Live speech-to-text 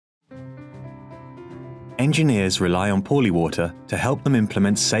Engineers rely on Polywater to help them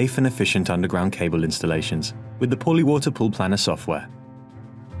implement safe and efficient underground cable installations with the Polywater Pool Planner software.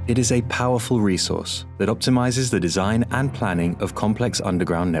 It is a powerful resource that optimizes the design and planning of complex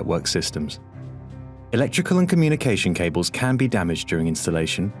underground network systems. Electrical and communication cables can be damaged during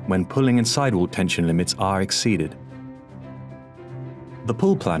installation when pulling and sidewall tension limits are exceeded. The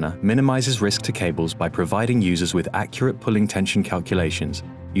Pool Planner minimizes risk to cables by providing users with accurate pulling tension calculations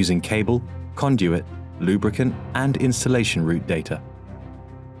using cable, conduit, lubricant, and installation route data.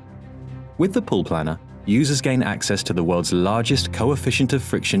 With the Pool Planner, users gain access to the world's largest coefficient of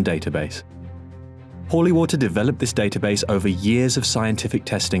friction database. Polywater developed this database over years of scientific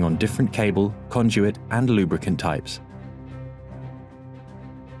testing on different cable, conduit, and lubricant types.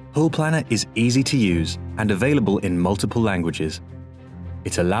 Pool Planner is easy to use and available in multiple languages.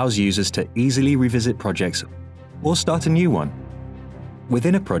 It allows users to easily revisit projects or start a new one.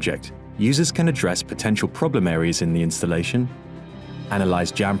 Within a project, users can address potential problem areas in the installation,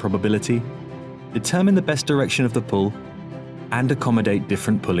 analyze jam probability, determine the best direction of the pull, and accommodate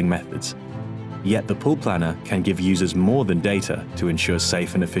different pulling methods. Yet the Pool Planner can give users more than data to ensure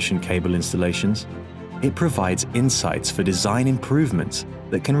safe and efficient cable installations. It provides insights for design improvements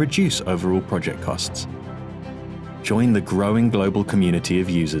that can reduce overall project costs. Join the growing global community of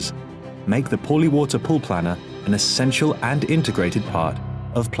users. Make the Polywater Pool Planner an essential and integrated part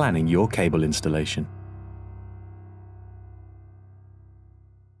of planning your cable installation.